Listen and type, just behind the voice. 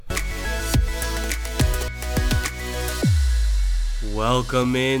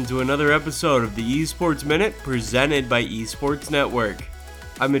Welcome into another episode of the Esports Minute presented by Esports Network.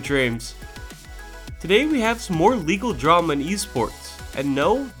 I'm Mitch Rames. Today we have some more legal drama in esports, and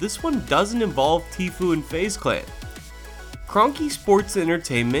no, this one doesn't involve Tfue and FaZe Clan. Kronky Sports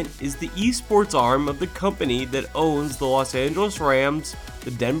Entertainment is the esports arm of the company that owns the Los Angeles Rams, the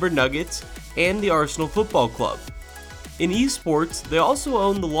Denver Nuggets, and the Arsenal Football Club. In esports, they also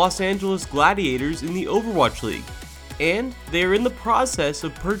own the Los Angeles Gladiators in the Overwatch League, and they are in the process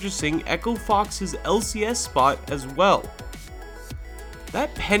of purchasing Echo Fox's LCS spot as well.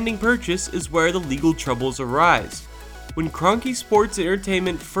 That pending purchase is where the legal troubles arise. When Kronky Sports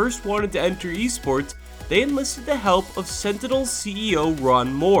Entertainment first wanted to enter esports, they enlisted the help of Sentinel's CEO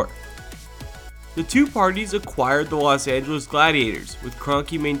Ron Moore. The two parties acquired the Los Angeles Gladiators, with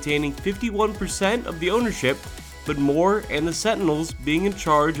Kronky maintaining 51% of the ownership, but Moore and the Sentinels being in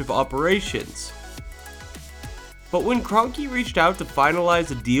charge of operations. But when Kronky reached out to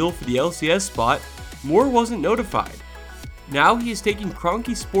finalize a deal for the LCS spot, Moore wasn't notified. Now he is taking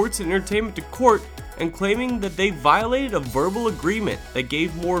Kronky Sports Entertainment to court and claiming that they violated a verbal agreement that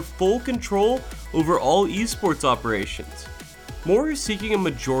gave Moore full control over all esports operations. Moore is seeking a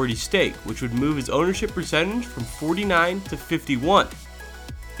majority stake, which would move his ownership percentage from 49 to 51.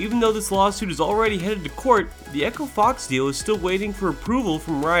 Even though this lawsuit is already headed to court, the Echo Fox deal is still waiting for approval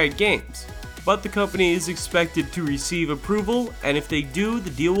from Riot Games. But the company is expected to receive approval, and if they do, the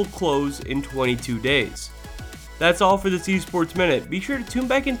deal will close in 22 days. That's all for this Esports Minute. Be sure to tune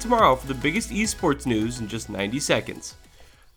back in tomorrow for the biggest esports news in just 90 seconds.